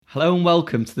Hello and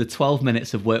welcome to the 12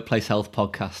 Minutes of Workplace Health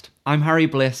podcast. I'm Harry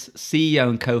Bliss, CEO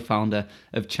and co-founder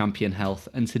of Champion Health,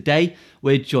 and today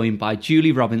we're joined by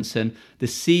Julie Robinson, the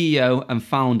CEO and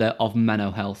founder of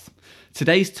MenoHealth.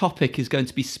 Today's topic is going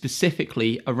to be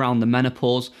specifically around the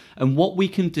menopause and what we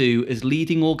can do as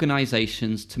leading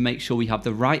organisations to make sure we have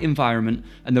the right environment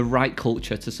and the right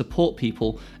culture to support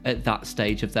people at that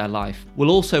stage of their life. We'll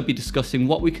also be discussing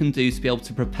what we can do to be able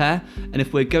to prepare, and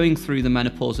if we're going through the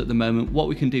menopause at the moment, what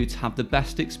we can do to have the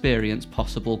best experience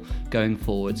possible going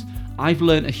forwards. I've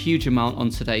learned a huge amount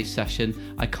on today's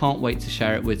session. I can't wait to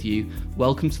share it with you.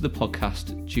 Welcome to the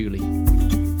podcast, Julie.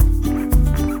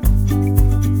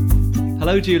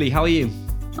 Hello, Julie. How are you?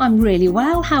 I'm really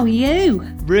well. How are you?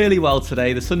 Really well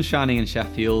today. The sun's shining in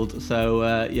Sheffield. So,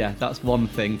 that's one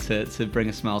thing to bring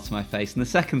a smile to my face. And the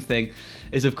second thing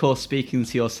is, of course, speaking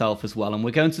to yourself as well. And we're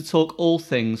going to talk all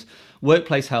things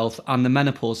workplace health and the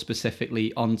menopause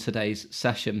specifically on today's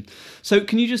session. So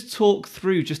can you just talk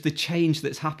through just the change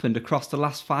that's happened across the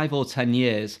last 5 or 10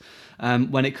 years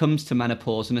when it comes to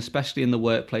menopause, and especially in the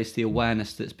workplace, the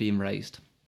awareness that's being raised?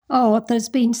 Oh, there's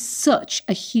been such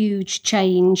a huge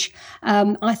change.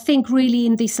 I think really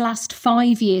in this last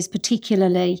 5 years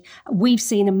particularly, we've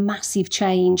seen a massive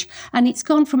change. And it's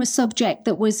gone from a subject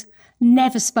that was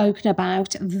never spoken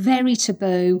about, very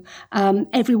taboo,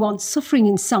 everyone suffering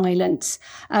in silence,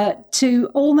 to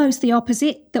almost the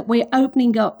opposite, that we're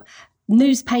opening up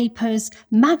newspapers,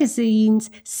 magazines,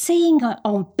 seeing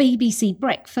on BBC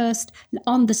Breakfast,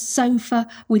 on the sofa,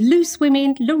 with Loose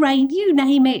Women, Lorraine, you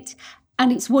name it.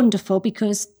 And it's wonderful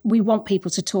because we want people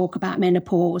to talk about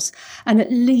menopause. And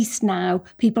at least now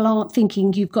people aren't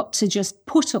thinking you've got to just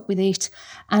put up with it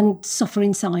and suffer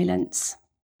in silence.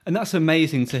 And that's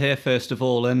amazing to hear, first of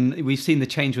all. And we've seen the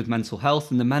change with mental health,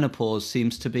 and the menopause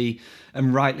seems to be,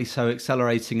 and rightly so,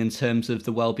 accelerating in terms of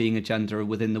the wellbeing agenda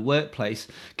within the workplace.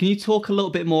 Can you talk a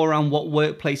little bit more around what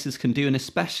workplaces can do, and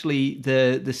especially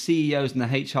the CEOs and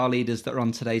the HR leaders that are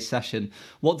on today's session,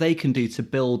 what they can do to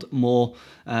build more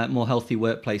healthy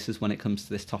workplaces when it comes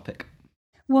to this topic?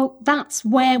 Well, that's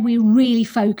where we're really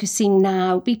focusing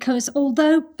now, because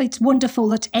although it's wonderful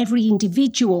that every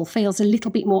individual feels a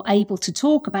little bit more able to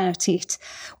talk about it,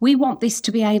 we want this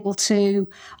to be able to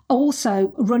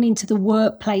also run into the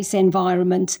workplace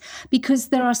environment, because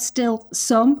there are still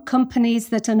some companies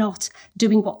that are not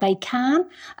doing what they can,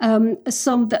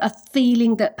 some that are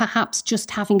feeling that perhaps just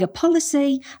having a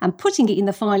policy and putting it in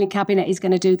the filing cabinet is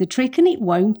going to do the trick, and it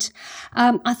won't.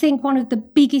 I think one of the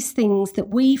biggest things that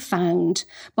we found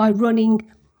by running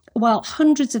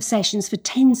hundreds of sessions for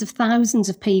tens of thousands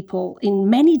of people in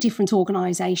many different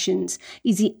organisations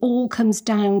is it all comes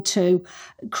down to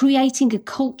creating a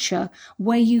culture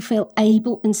where you feel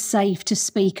able and safe to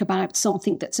speak about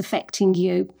something that's affecting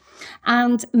you.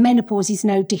 And menopause is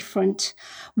no different.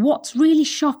 What's really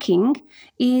shocking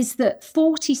is that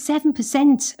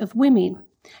 47% of women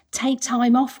take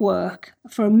time off work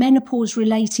for a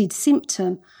menopause-related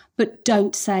symptom, but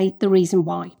don't say the reason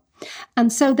why.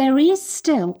 And so there is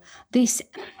still this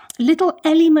little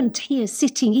element here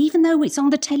sitting, even though it's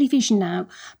on the television now,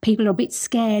 people are a bit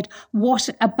scared. What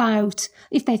about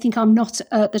if they think I'm not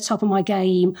at the top of my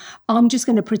game? I'm just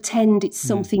going to pretend it's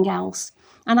something else.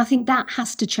 And I think that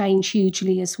has to change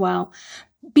hugely as well,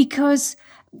 because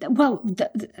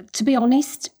to be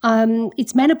honest,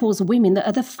 it's menopausal women that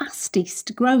are the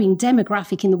fastest growing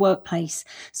demographic in the workplace.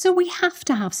 So we have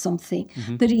to have something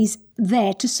that is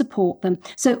there to support them.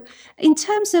 So in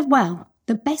terms of,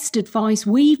 the best advice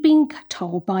we've been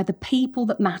told by the people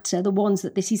that matter, the ones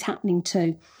that this is happening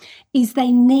to, is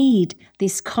they need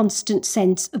this constant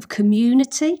sense of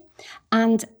community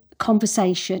and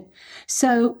conversation.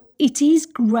 So it is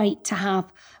great to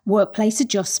have workplace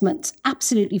adjustments,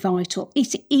 absolutely vital.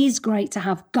 It is great to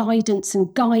have guidance and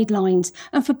guidelines,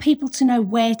 and for people to know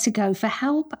where to go for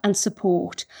help and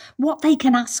support, what they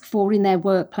can ask for in their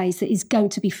workplace that is going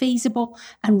to be feasible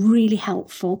and really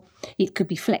helpful. It could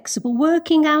be flexible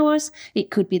working hours,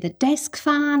 it could be the desk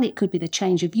fan, it could be the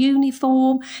change of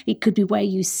uniform, it could be where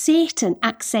you sit and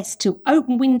access to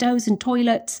open windows and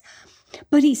toilets.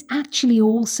 But it's actually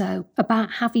also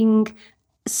about having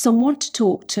someone to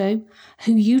talk to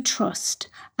who you trust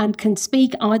and can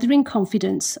speak either in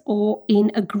confidence or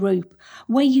in a group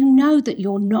where you know that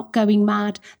you're not going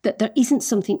mad, that there isn't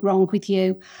something wrong with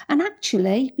you, and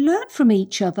actually learn from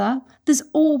each other. There's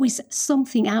always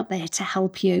something out there to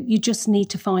help you. You just need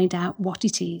to find out what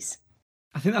it is.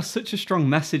 I think that's such a strong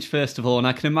message, first of all, and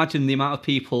I can imagine the amount of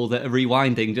people that are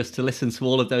rewinding just to listen to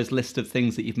all of those list of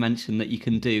things that you've mentioned that you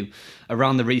can do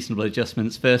around the reasonable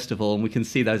adjustments, first of all, and we can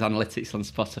see those analytics on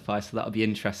Spotify, so that'll be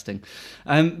interesting.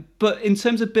 But in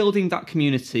terms of building that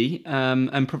community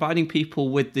and providing people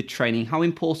with the training, how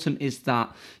important is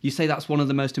that? You say that's one of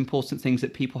the most important things,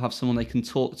 that people have someone they can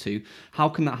talk to. How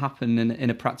can that happen in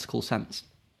a practical sense?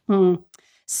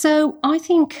 So I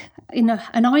think in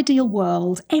an ideal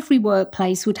world, every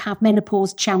workplace would have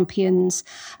menopause champions,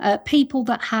 people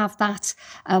that have that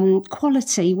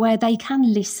quality where they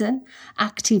can listen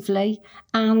actively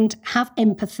and have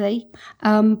empathy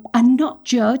and not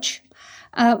judge.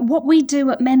 What we do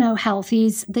at MenoHealth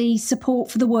is the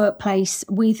support for the workplace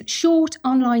with short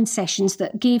online sessions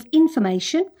that give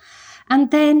information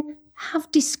and then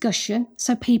have discussion,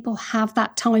 so people have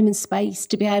that time and space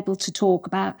to be able to talk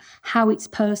about how it's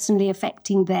personally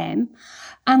affecting them.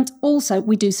 And also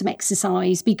we do some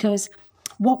exercise, because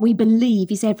what we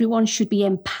believe is everyone should be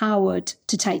empowered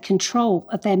to take control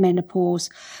of their menopause.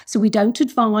 So we don't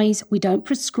advise, we don't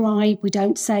prescribe, we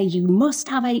don't say you must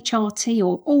have HRT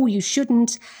or oh, you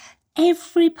shouldn't.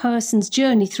 Every person's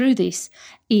journey through this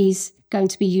is going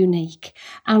to be unique,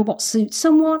 and what suits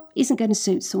someone isn't going to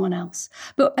suit someone else.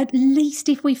 But at least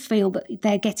if we feel that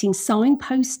they're getting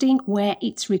signposting where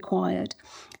it's required,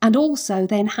 and also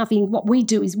then having what we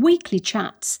do is weekly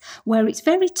chats where it's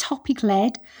very topic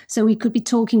led. So we could be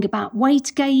talking about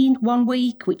weight gain one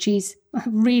week, which is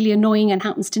really annoying and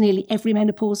happens to nearly every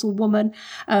menopausal woman.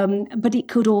 But it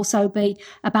could also be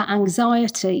about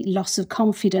anxiety, loss of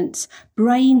confidence,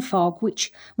 brain fog,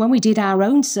 which when we did our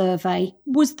own survey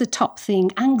was the top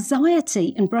thing.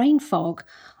 Anxiety and brain fog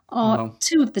are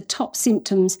two of the top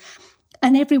symptoms.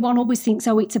 And everyone always thinks,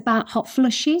 oh, it's about hot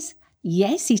flushes.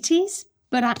 Yes, it is.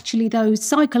 But actually those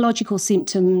psychological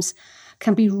symptoms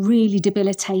can be really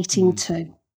debilitating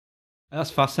too.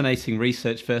 That's fascinating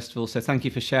research, first of all, so thank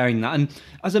you for sharing that. And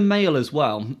as a male as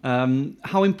well,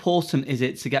 how important is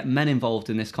it to get men involved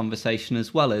in this conversation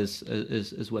as well as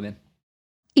women?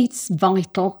 It's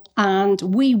vital, and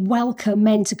we welcome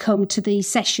men to come to these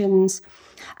sessions.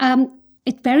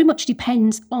 It very much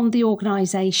depends on the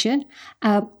organisation,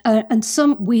 and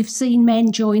some we've seen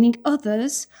men joining,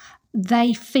 others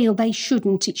they feel they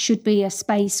shouldn't. It should be a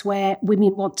space where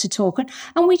women want to talk.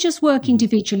 And we just work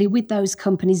individually with those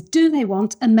companies. Do they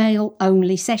want a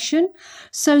male-only session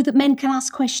so that men can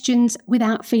ask questions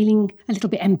without feeling a little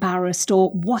bit embarrassed,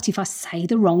 or what if I say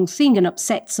the wrong thing and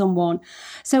upset someone?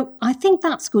 So I think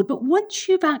that's good. But once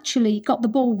you've actually got the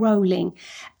ball rolling,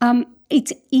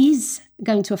 it is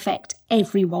going to affect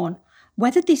everyone,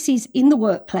 whether this is in the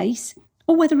workplace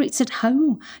or whether it's at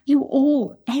home.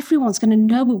 Everyone's going to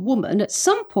know a woman at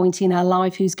some point in her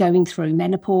life who's going through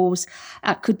menopause.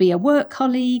 It could be a work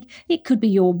colleague, it could be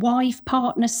your wife,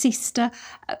 partner, sister,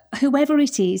 whoever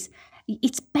it is.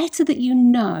 It's better that you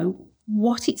know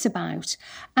what it's about,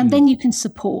 and then you can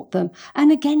support them.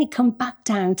 And again, it comes back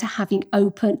down to having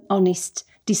open, honest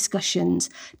discussions.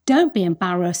 Don't be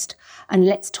embarrassed, and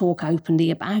let's talk openly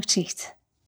about it.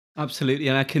 Absolutely,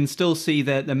 and I can still see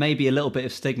that there may be a little bit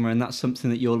of stigma, and that's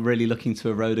something that you're really looking to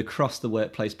erode across the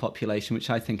workplace population, which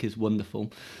I think is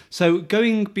wonderful. So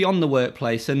going beyond the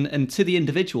workplace and to the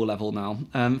individual level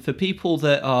now, for people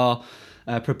that are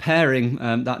preparing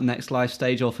that next life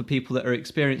stage, or for people that are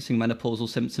experiencing menopausal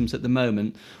symptoms at the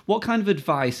moment, what kind of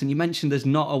advice, and you mentioned there's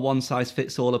not a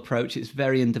one-size-fits-all approach, it's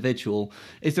very individual,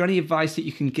 is there any advice that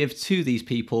you can give to these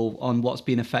people on what's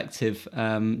been effective,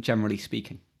 generally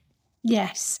speaking?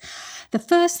 Yes. The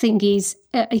first thing is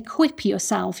equip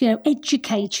yourself,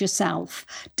 educate yourself.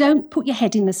 Don't put your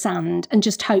head in the sand and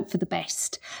just hope for the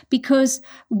best, because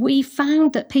we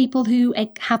found that people who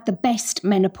have the best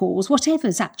menopause,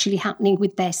 whatever's actually happening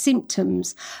with their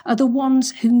symptoms, are the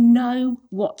ones who know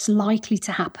what's likely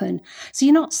to happen. So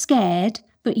you're not scared,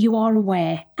 but you are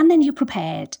aware, and then you're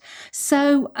prepared.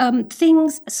 So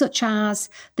things such as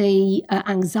the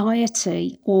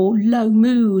anxiety or low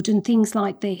mood and things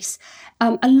like this,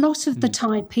 a lot of the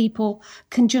time people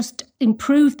can just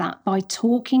improve that by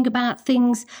talking about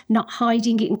things, not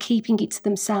hiding it and keeping it to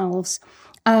themselves.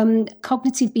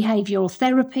 Cognitive behavioural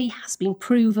therapy has been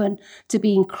proven to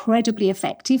be incredibly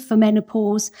effective for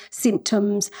menopause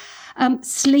symptoms.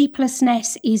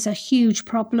 Sleeplessness is a huge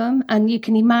problem, and you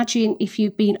can imagine if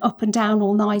you've been up and down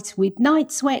all night with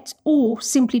night sweats, or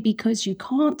simply because you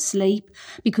can't sleep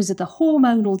because of the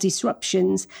hormonal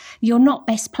disruptions, you're not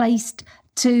best placed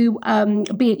to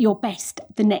be at your best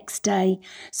the next day.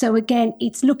 So again,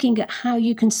 it's looking at how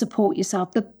you can support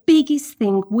yourself. The biggest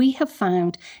thing we have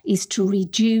found is to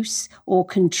reduce or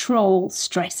control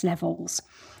stress levels.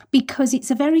 because it's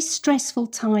a very stressful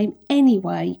time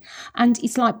anyway. And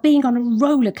it's like being on a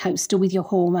roller coaster with your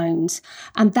hormones.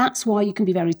 And that's why you can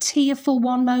be very tearful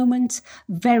one moment,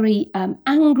 very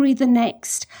angry the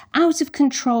next, out of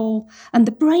control. And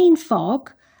the brain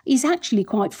fog is actually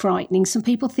quite frightening. Some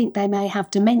people think they may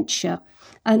have dementia.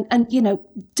 And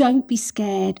don't be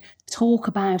scared. Talk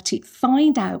about it,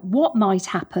 find out what might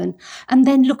happen, and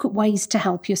then look at ways to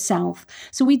help yourself.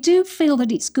 So we do feel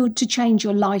that it's good to change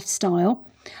your lifestyle.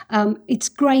 It's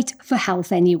great for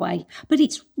health anyway, but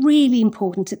it's really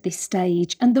important at this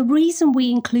stage. And the reason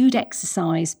we include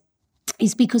exercise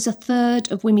is because a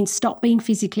third of women stop being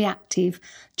physically active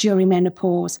during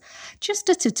menopause, just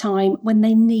at a time when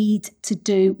they need to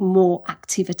do more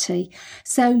activity.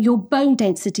 So your bone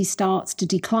density starts to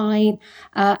decline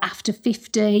after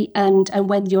 50 and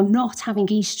when you're not having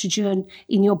estrogen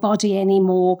in your body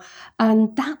anymore.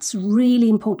 And that's really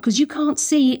important because you can't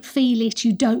see it, feel it,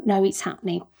 you don't know it's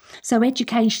happening. So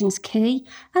education's key,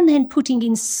 and then putting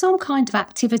in some kind of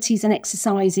activities and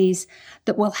exercises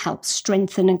that will help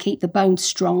strengthen and keep the bones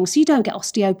strong so you don't get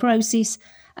osteoporosis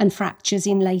and fractures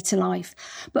in later life.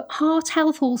 But heart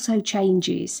health also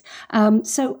changes.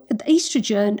 So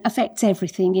estrogen affects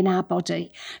everything in our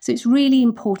body. So it's really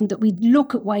important that we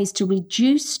look at ways to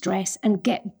reduce stress and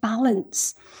get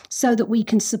balance so that we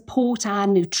can support our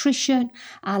nutrition,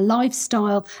 our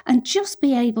lifestyle, and just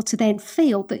be able to then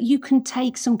feel that you can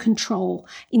take some control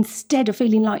instead of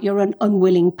feeling like you're an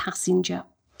unwilling passenger.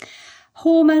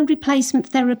 Hormone replacement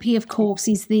therapy, of course,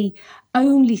 is the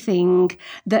only thing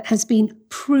that has been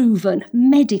proven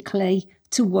medically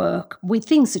to work with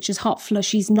things such as hot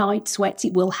flushes, night sweats.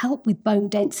 It will help with bone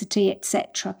density,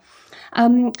 etc.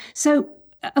 So,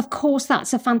 of course,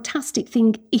 that's a fantastic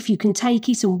thing if you can take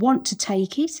it and want to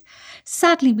take it.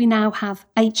 Sadly, we now have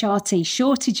HRT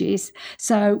shortages.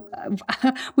 So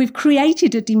we've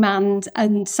created a demand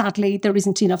and sadly there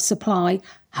isn't enough supply.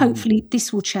 Hopefully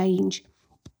this will change.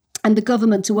 And the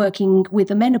government are working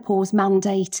with a menopause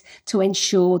mandate to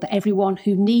ensure that everyone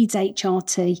who needs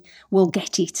HRT will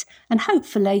get it, and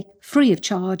hopefully free of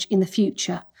charge in the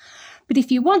future. But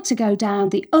if you want to go down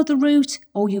the other route,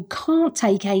 or you can't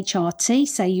take HRT,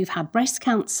 say you've had breast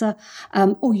cancer,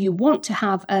 or you want to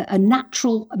have a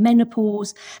natural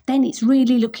menopause, then it's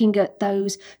really looking at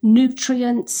those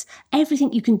nutrients,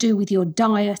 everything you can do with your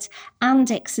diet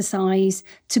and exercise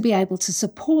to be able to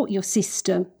support your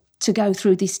system to go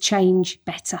through this change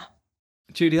better.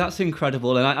 Julie, that's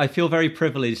incredible. And I feel very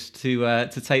privileged to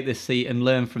take this seat and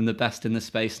learn from the best in the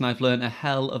space. And I've learned a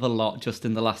hell of a lot just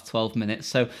in the last 12 minutes.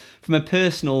 So from a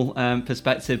personal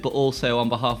perspective, but also on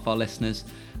behalf of our listeners,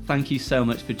 thank you so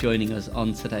much for joining us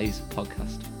on today's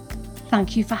podcast.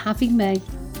 Thank you for having me.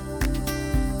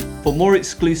 For more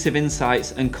exclusive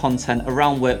insights and content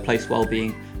around workplace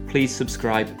wellbeing, please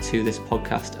subscribe to this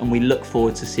podcast. And we look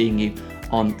forward to seeing you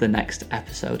on the next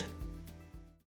episode.